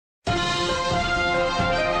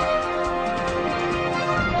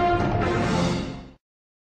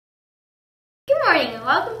morning and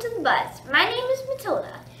welcome to the bus. My name is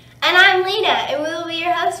Matilda. And I'm Lena, and we will be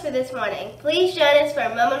your hosts for this morning. Please join us for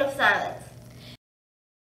a moment of silence.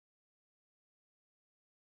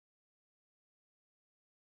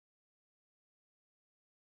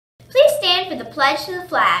 Please stand for the pledge to the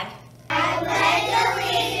flag. I pledge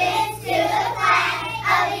allegiance to the flag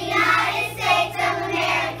of the United States of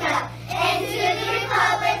America and to the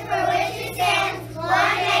republic for which it stands,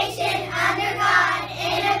 one nation, under God,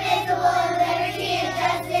 indivisible, with liberty and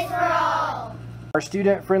justice for all. Our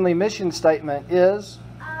student-friendly mission statement is,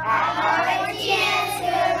 Our chance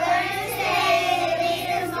to learn today and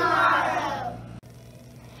lead tomorrow.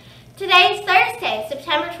 Today is Thursday,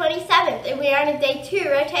 September 27th, and we are on a day 2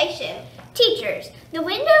 rotation. Teachers, the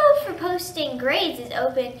window for posting grades is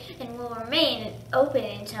open and will remain open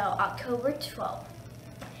until October 12th.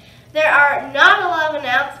 There are not a lot of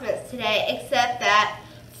announcements today, except that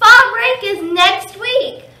fall break is next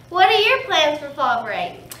week. What are your plans for fall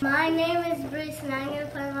break? My name is Bruce and I'm going to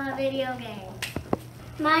play my video game.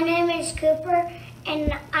 My name is Cooper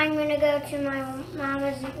and I'm going to go to my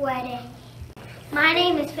mama's wedding. My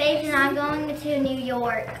name is Faith and I'm going to New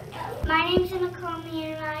York. My name is Nicole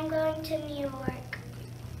and I'm going to New York.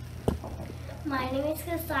 My name is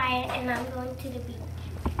Kasaya and I'm going to the beach.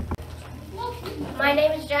 My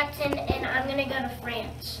name is Jackson and I'm going to go to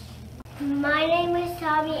France. My name is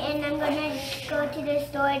Tommy and I'm going to go to the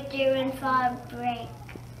store during fall break.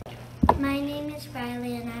 My name is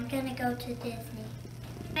Riley and I'm going to go to Disney.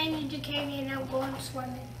 My name is Jacoby and I'm going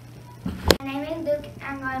swimming. My name is Luke and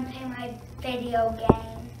I'm going to play my video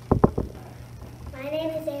game. My name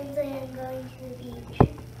is Ainsley and I'm going to the beach.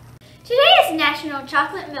 Today is National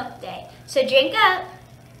Chocolate Milk Day, so drink up.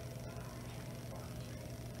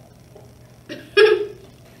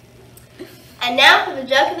 And now for the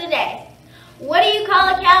joke of the day. What do you call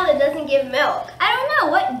a cow that doesn't give milk? I don't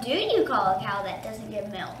know, what do you call a cow that doesn't give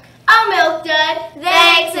milk? A milk dud.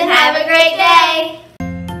 Thanks and have a great day.